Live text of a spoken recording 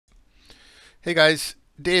Hey guys,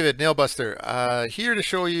 David, Nailbuster, here to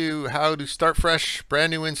show you how to start fresh,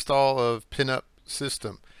 brand new install of PinUp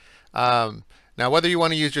system. Now, whether you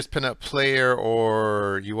want to use just PinUp Player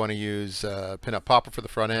or you want to use PinUp Popper for the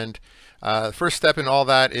front end, the first step in all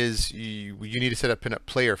that is you need to set up PinUp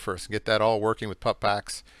Player first and get that all working with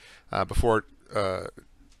PuPpacks before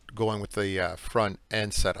going with the front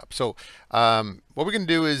end setup. So what we're going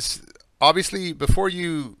to do is, obviously, before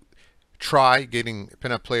you try getting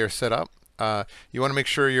PinUp Player set up, you want to make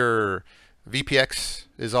sure your VPX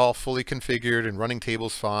is all fully configured and running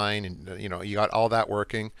tables fine, and you got all that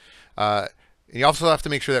working. And you also have to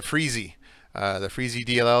make sure that the Freezy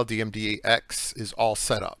DLL DMDX is all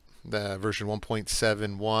set up. The version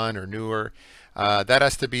 1.71 or newer, that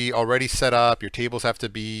has to be already set up. Your tables have to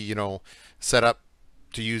be set up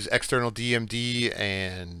to use external DMD,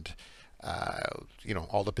 and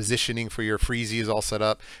all the positioning for your Freezy is all set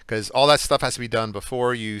up, because all that stuff has to be done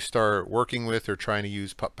before you start working with or trying to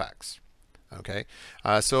use PuPpacks. Okay,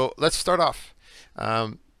 so let's start off.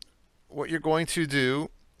 What you're going to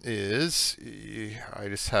do is, I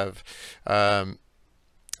just have,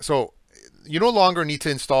 so you no longer need to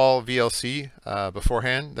install VLC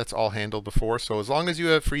beforehand. That's all handled before. So as long as you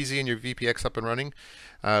have Freezy and your VPX up and running,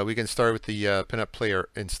 we can start with the PinUp Player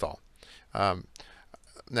install.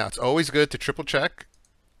 Now, it's always good to triple check.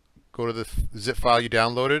 Go to the zip file you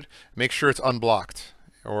downloaded. Make sure it's unblocked,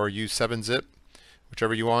 or use 7-zip,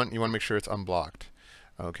 whichever you want. You want to make sure it's unblocked.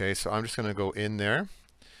 Okay, so I'm just going to go in there,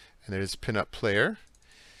 and there's PinUp Player.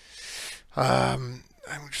 I'm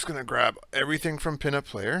just going to grab everything from PinUp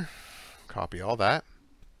Player, copy all that.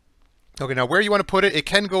 Okay, now where you want to put it, it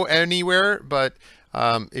can go anywhere, but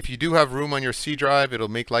if you do have room on your C drive, it'll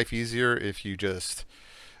make life easier if you just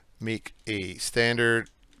make a standard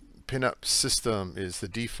PinUp system is the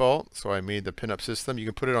default. So I made the PinUp system. You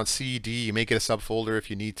can put it on CD, you make it a subfolder if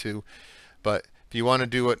you need to. But if you want to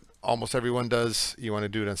do what almost everyone does, you want to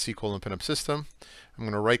do it on C:PinUp system. I'm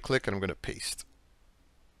going to right click and I'm going to paste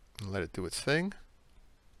and let it do its thing.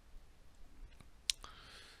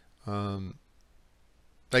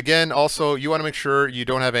 Again, also, you want to make sure you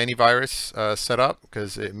don't have antivirus set up,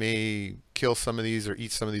 because it may kill some of these or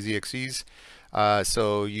eat some of these EXEs.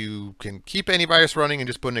 So you can keep antivirus running and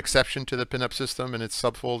just put an exception to the PinUp system and its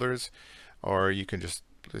subfolders, or you can just,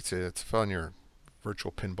 let's say it's on your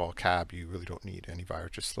virtual pinball cab. You really don't need antivirus;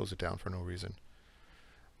 it just slows it down for no reason.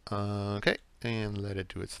 Okay, and let it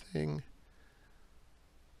do its thing.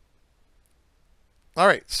 All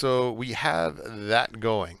right, so we have that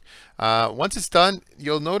going. Once it's done,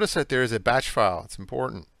 you'll notice that there is a batch file. It's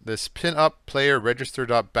important. This PinUp Player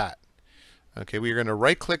register.bat. Okay, we're going to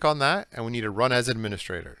right click on that, and we need to run as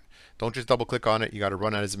administrator. Don't just double click on it. You got to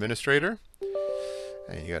run as administrator,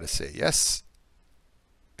 and you got to say yes.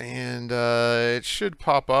 And it should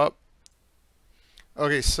pop up.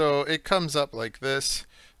 Okay, so it comes up like this.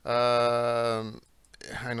 I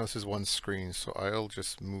know this is one screen, so I'll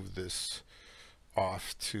just move this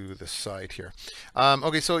off to the side here.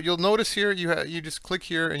 Okay, so you'll notice here you just click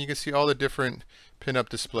here, and you can see all the different PinUp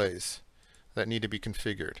displays that need to be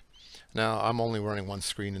configured. Now, I'm only running one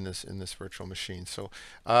screen in this virtual machine. So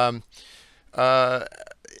in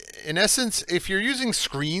essence, if you're using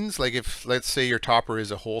screens, like if, let's say, your topper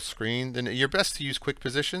is a whole screen, then you're best to use quick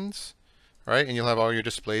positions, right? And you'll have all your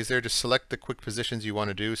displays there. Just select the quick positions you want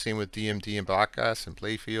to do. Same with DMD and Blackgas and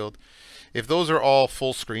Playfield. If those are all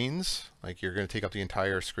full screens, like you're going to take up the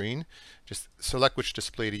entire screen, just select which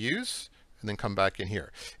display to use, and then come back in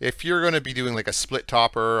here. If you're going to be doing like a split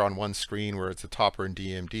topper on one screen where it's a topper and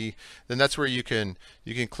DMD, then that's where you can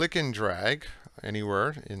click and drag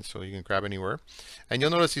anywhere, and so you can grab anywhere. And you'll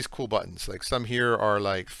notice these cool buttons. Like some here are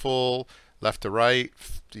like full, left to right.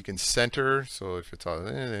 You can center. So if it's all,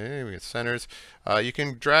 we get centers. You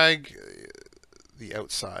can drag the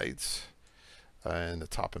outsides and the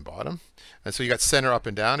top and bottom. And so you got center up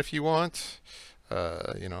and down if you want.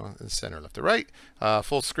 Center left to right.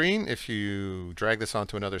 Full screen, if you drag this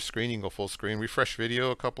onto another screen, you can go full screen. Refresh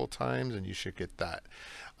video a couple of times and you should get that.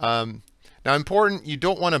 Now, important, you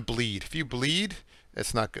don't want to bleed. If you bleed,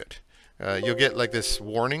 it's not good. You'll get like this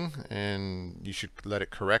warning, and you should let it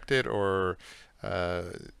correct it, or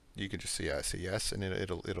you can just say yes, and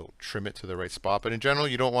it'll trim it to the right spot. But in general,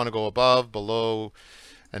 you don't want to go above, below,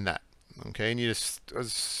 and that. Okay, and you just,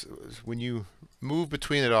 when you move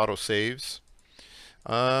between it, auto saves.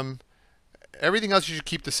 Everything else you should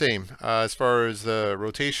keep the same as far as the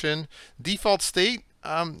rotation. Default state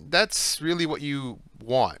That's really what you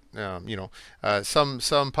want.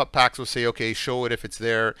 Some pup packs will say, okay, show it if it's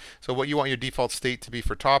there. So what you want your default state to be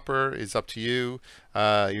for topper is up to you.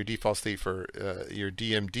 Your default state for your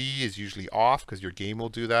DMD is usually off because your game will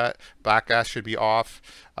do that. Black should be off,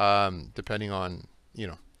 depending on,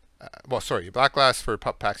 your black for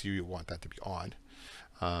pup packs, you want that to be on.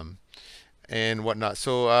 And whatnot.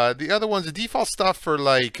 So the other ones, the default stuff for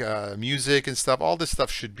like music and stuff, all this stuff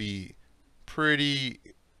should be pretty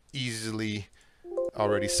easily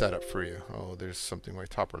already set up for you. Oh, there's something where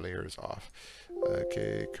topper layer is off.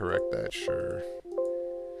 Okay, correct that, sure.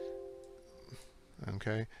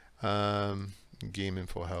 Okay, game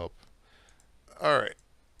info help. All right,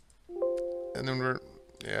 and then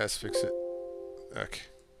let's fix it. Okay,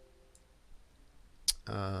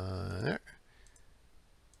 there,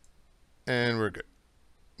 and we're good.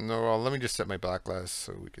 No, well, let me just set my black glass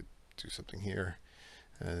so we could do something here.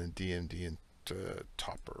 And DMD and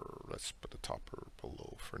topper. Let's put the topper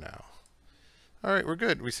below for now. All right, we're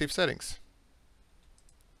good. We save settings.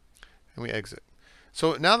 And we exit.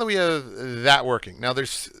 So now that we have that working, now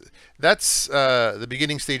that's the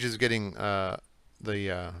beginning stages of getting the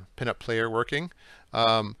PinUP player working.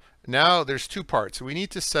 Now there's two parts. We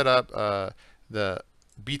need to set up the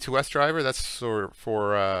B2S driver. That's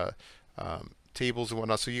for tables and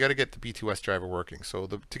whatnot. So you got to get the B2S driver working. So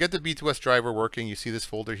to get the B2S driver working, you see this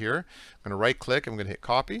folder here. I'm going to right click. I'm going to hit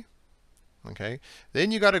copy. Okay.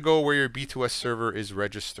 Then you got to go where your B2S server is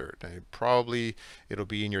registered. Now, probably it'll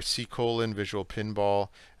be in your C: visual pinball,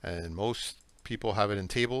 and most people have it in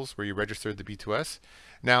tables where you registered the B2S.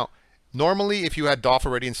 Now, normally if you had DOF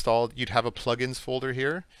already installed, you'd have a plugins folder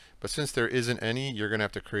here. But since there isn't any, you're going to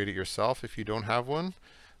have to create it yourself if you don't have one.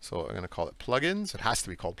 So I'm going to call it plugins. It has to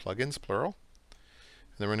be called plugins, plural.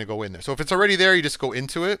 Then we're going to go in there. So if it's already there, you just go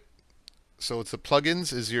into it. So it's the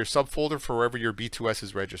plugins is your subfolder for wherever your B2S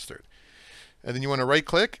is registered. And then you want to right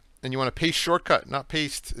click and you want to paste shortcut, not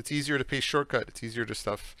paste. It's easier to paste shortcut. It's easier to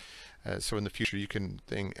stuff. So in the future you can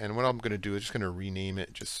think. And what I'm going to do is just going to rename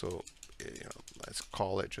it just so, let's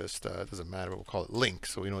call it just, it doesn't matter, but we'll call it link.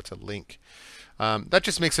 So we know it's a link. That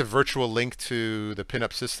just makes a virtual link to the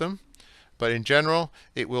PinUP system. But in general,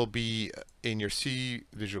 it will be in your C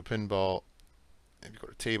visual pinball. If you go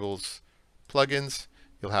to tables, plugins,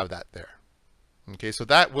 you'll have that there. Okay, so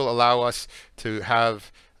that will allow us to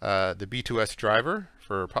have the B2S driver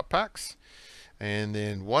for pup packs. And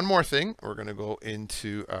then one more thing, we're going to go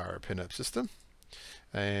into our PinUP system.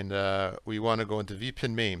 And we want to go into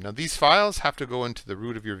vpin main. Now these files have to go into the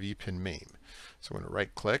root of your vpin main. So we're going to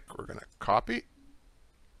right click, we're going to copy.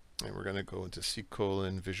 And we're going to go into C: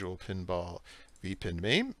 visual pinball vpin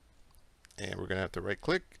main. And we're going to have to right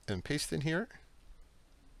click and paste in here.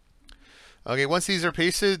 Okay, once these are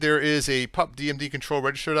pasted, there is a pup DMD control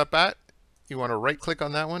register.bat. You want to right click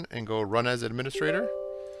on that one and go run as administrator.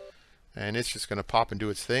 And it's just going to pop and do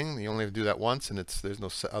its thing. You only have to do that once, and there's no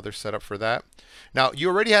other setup for that. Now, you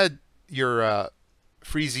already had your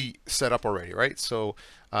Freezy set up already, right? So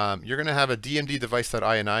you're going to have a DMD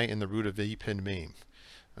device.ini in the root of the vpin main.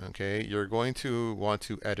 Okay, you're going to want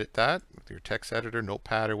to edit that with your text editor,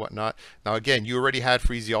 notepad, or whatnot. Now again, you already had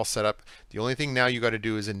Freezy all set up. The only thing now you got to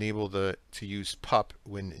do is enable to use PUP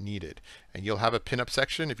when needed. And you'll have a PinUP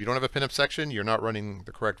section. If you don't have a PinUP section, you're not running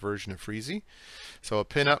the correct version of Freezy. So a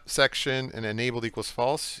PinUP section and enabled equals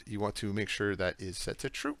false. You want to make sure that is set to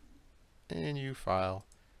true. And you file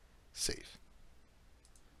save.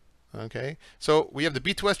 Okay, so we have the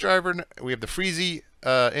B2S driver, we have the Freezy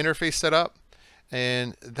interface set up.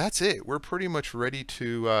 And that's it. We're pretty much ready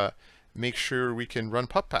to make sure we can run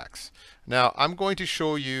pup packs. Now I'm going to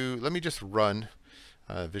show you, let me just run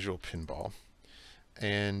visual pinball.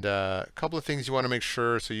 And a couple of things you want to make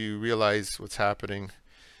sure so you realize what's happening.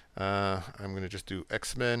 I'm going to just do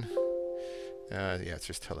X-Men. Yeah, it's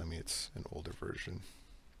just telling me it's an older version.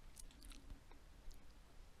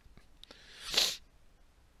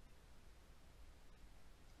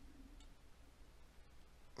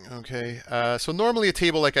 Okay, so normally a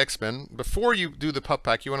table like X-Men, before you do the pup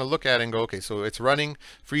pack, you want to look at it and go, okay, so it's running,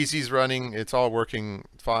 Freezy's running, it's all working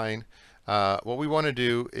fine. What we want to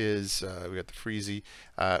do is, we got the Freezy,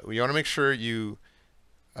 we want to make sure you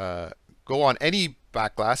go on any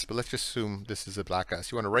back glass, but let's just assume this is a black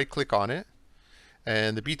glass. You want to right click on it,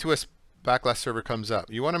 and the B2S back glass server comes up.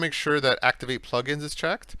 You want to make sure that activate plugins is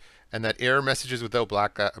checked, and that error messages without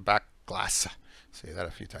back glass, say that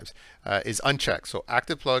a few times, is unchecked. So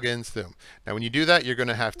active plugins, boom. Now when you do that, you're going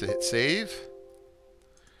to have to hit save.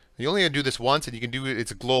 You only have to do this once, and you can do it,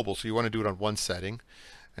 it's global, so you want to do it on one setting.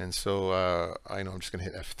 And so I know I'm just going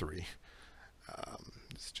to hit F3.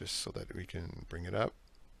 It's just so that we can bring it up.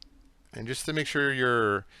 And just to make sure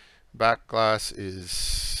your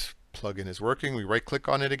backglass plugin is working, we right click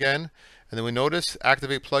on it again. And then we notice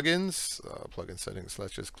activate plugins, plugin settings.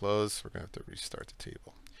 Let's just close. We're going to have to restart the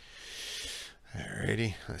table.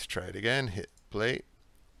 Alrighty, let's try it again. Hit play.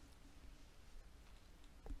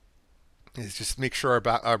 Is just make sure our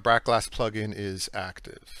backglass plugin is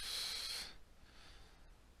active.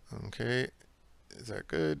 Okay, is that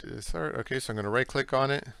good? Okay, so I'm going to right click on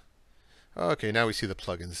it. Okay, now we see the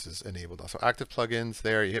plugins is enabled. So active plugins,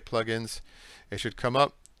 there you hit plugins. It should come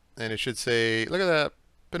up and it should say, look at that,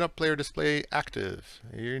 PinUP display active.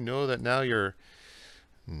 You know that now you're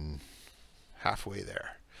halfway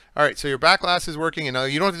there. All right, so your backglass is working, and now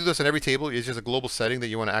you don't have to do this on every table. It's just a global setting that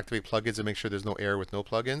you want to activate plugins and make sure there's no error with no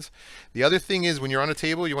plugins. The other thing is when you're on a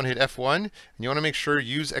table, you want to hit F1, and you want to make sure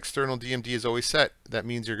use external DMD is always set. That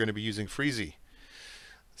means you're going to be using Freezy.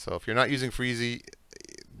 So if you're not using Freezy,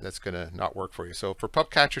 that's going to not work for you. So for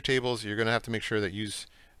PupCatcher tables, you're going to have to make sure that use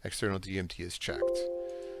external DMD is checked.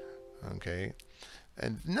 Okay.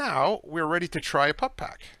 And now we're ready to try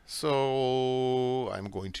PupPack. So I'm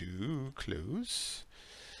going to close.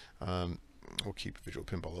 We'll keep Visual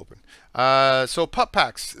Pinball open. So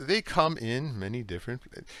PupPacks, they come in many different.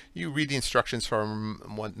 You read the instructions from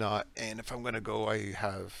whatnot, and if I'm going to go, I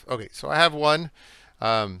have. Okay, so I have one.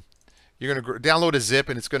 You're going to download a zip,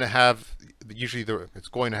 and it's going to have it's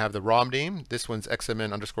going to have the ROM name. This one's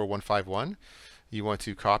XMN_151. You want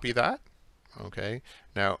to copy that. Okay.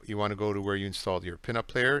 Now you want to go to where you installed your PinUP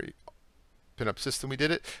player. PinUP system, we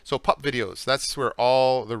did it. So Pup videos, that's where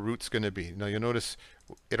all the root's going to be. Now you'll notice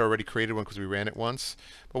it already created one because we ran it once,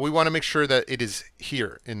 but we want to make sure that it is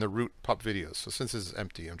here in the root Pup videos. So since this is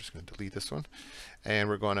empty, I'm just going to delete this one, and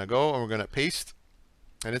we're going to go and we're going to paste,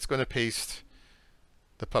 and it's going to paste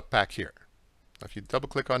the PupPack here. Now, if you double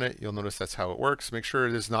click on it, you'll notice that's how it works. Make sure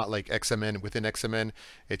it is not like XMN within XMN.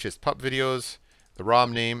 It's just Pup videos, the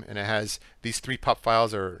ROM name, and it has these 3 Pup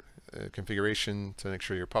files or configuration to make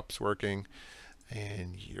sure your Pup's working,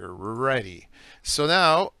 and you're ready. So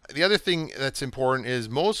now the other thing that's important is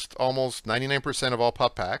almost 99% of all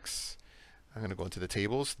PupPacks, I'm going to go into the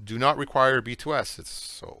tables, do not require B2S.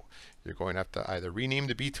 So you're going to have to either rename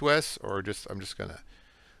the B2S or I'm just going to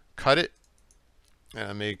cut it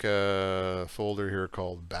and make a folder here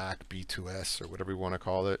called back B2S or whatever you want to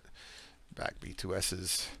call it. Back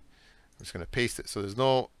B2S's. I'm just going to paste it. So there's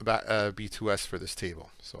no B2S for this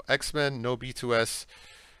table. So X-Men, no B2S.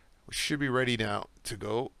 We should be ready now to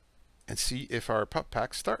go and see if our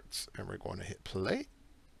PupPack starts. And we're going to hit play.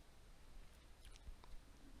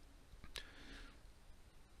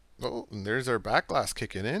 Oh, and there's our backglass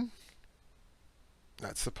kicking in.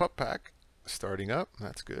 That's the PupPack starting up.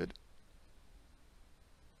 That's good.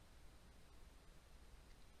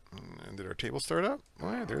 And did our table start up?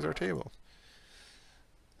 Oh yeah, there's our table.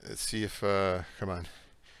 Let's see if, come on,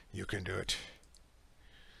 you can do it.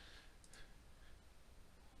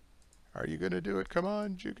 Are you going to do it? Come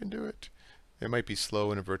on, you can do it. It might be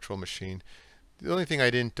slow in a virtual machine. The only thing I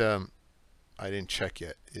didn't check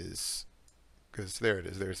yet is, because there it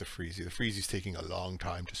is, there's the Freezy. The Freezy's taking a long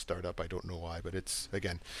time to start up. I don't know why, but it's,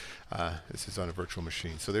 again, this is on a virtual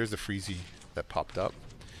machine. So there's the Freezy that popped up.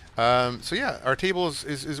 So yeah, our table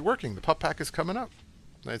is working. The PupPack is coming up.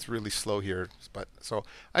 It's really slow here, but so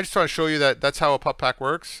I just want to show you that that's how a PupPack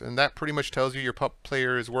works, and that pretty much tells you your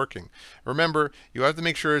PuPlayer is working. Remember, you have to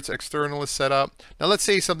make sure it's external is set up. Now let's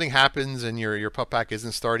say something happens and your PupPack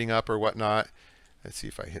isn't starting up or whatnot. Let's see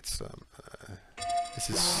if I hit some.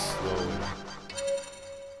 This is slow.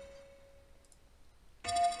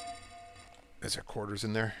 Is there quarters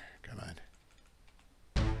in there? Come on.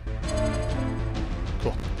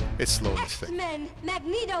 Cool. It's slow, this thing. X-Men,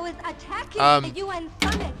 Magneto is attacking the UN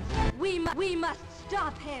summit. We must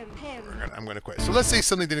stop him. I'm going to quit. So let's say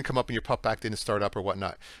something didn't come up and your PupPack didn't start up or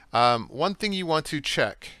whatnot. One thing you want to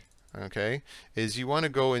check, okay, is you want to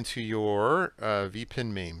go into your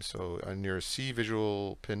vpin main. So on your C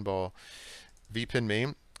Visual Pinball vpin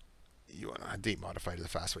main, you want to date modify to the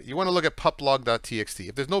fast way. You want to look at puplog.txt.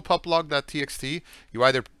 If there's no puplog.txt, you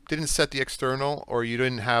either didn't set the external or you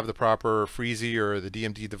didn't have the proper Freezy or the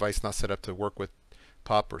DMD device not set up to work with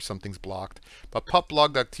Pup or something's blocked. But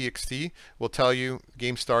puplog.txt will tell you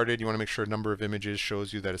game started. You want to make sure number of images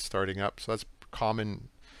shows you that it's starting up. So that's common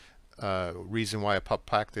reason why a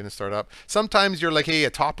PupPack didn't start up. Sometimes you're like, hey, a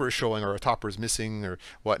topper is showing or a topper is missing or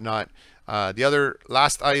whatnot. The other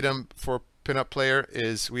last item for PinUP player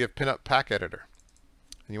is we have PinUP pack editor,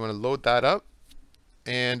 and you want to load that up,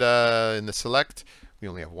 and in the select we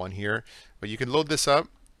only have one here, but you can load this up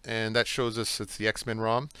and that shows us it's the X-Men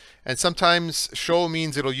ROM. And sometimes show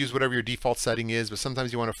means it'll use whatever your default setting is, but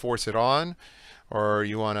sometimes you want to force it on or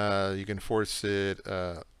you can force it.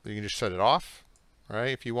 You can just shut it off,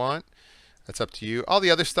 right? If you want, that's up to you. All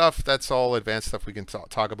the other stuff, that's all advanced stuff we can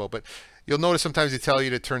talk about. But you'll notice sometimes they tell you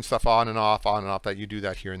to turn stuff on and off, that you do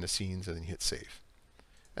that here in the scenes, and then you hit save.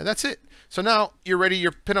 And that's it. So now you're ready.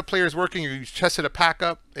 Your PinUP player is working. You tested a pack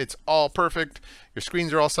up. It's all perfect. Your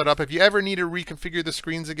screens are all set up. If you ever need to reconfigure the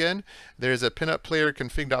screens again, there's a PinUPlayer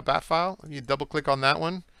config.bat file. You double click on that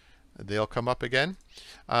one, they'll come up again.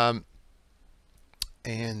 And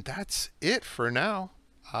that's it for now.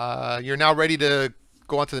 You're now ready to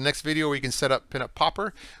go on to the next video where you can set up PinUP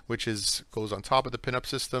Popper, which goes on top of the PinUP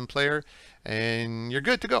system player, and you're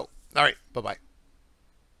good to go. All right, bye-bye.